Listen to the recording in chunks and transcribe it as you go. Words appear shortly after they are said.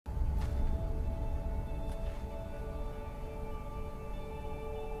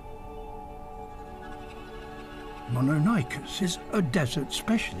Mononykus is a desert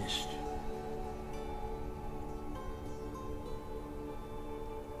specialist.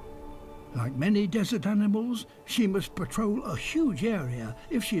 Like many desert animals, she must patrol a huge area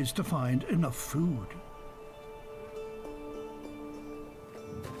if she is to find enough food.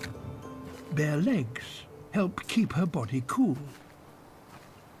 Bare legs help keep her body cool.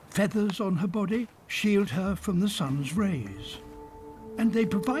 Feathers on her body shield her from the sun's rays, and they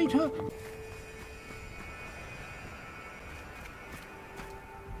provide her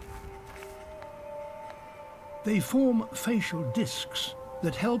They form facial discs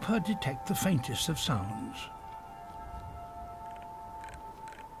that help her detect the faintest of sounds.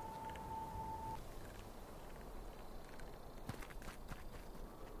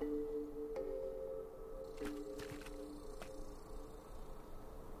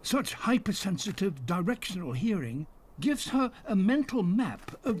 Such hypersensitive directional hearing gives her a mental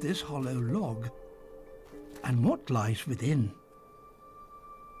map of this hollow log and what lies within.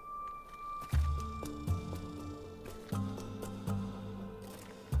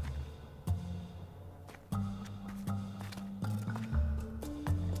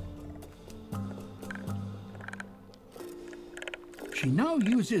 She now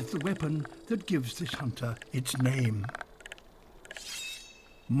uses the weapon that gives this hunter its name.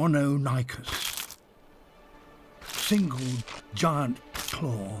 Mononykus. Single giant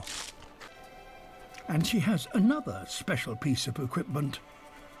claw. And she has another special piece of equipment.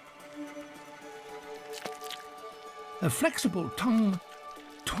 A flexible tongue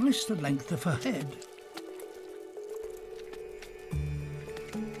twice the length of her head.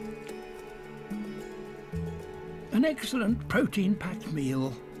 An excellent protein-packed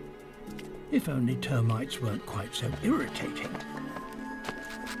meal, if only termites weren't quite so irritating.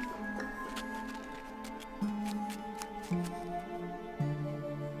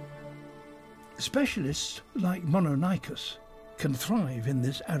 Specialists like Mononykus can thrive in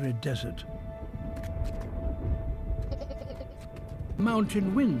this arid desert.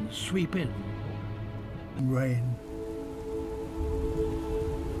 Mountain winds sweep in, and rain.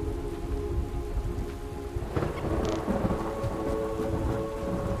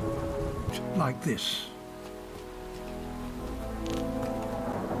 Like this.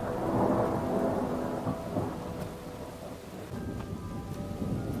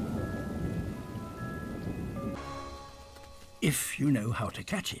 If you know how to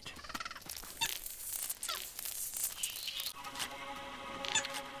catch it.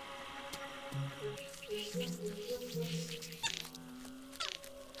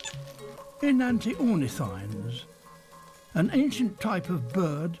 In Anti-ornithines, an ancient type of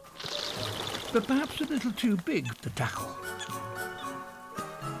bird, but perhaps a little too big to tackle.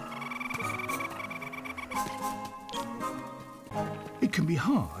 It can be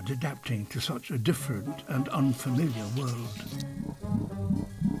hard adapting to such a different and unfamiliar world.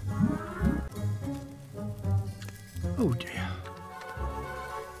 Oh dear.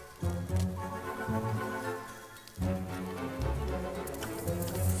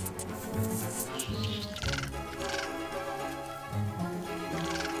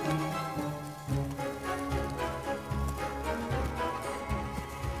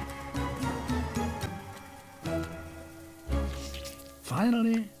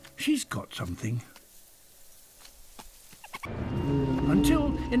 Finally, she's got something.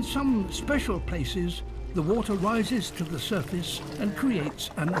 Until, in some special places, the water rises to the surface and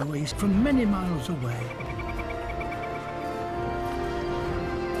creates an oasis from many miles away.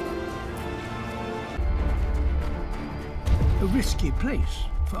 A risky place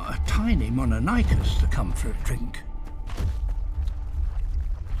for a tiny Mononykus to come for a drink.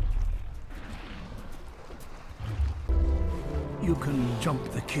 You can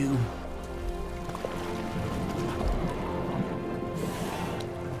jump the queue.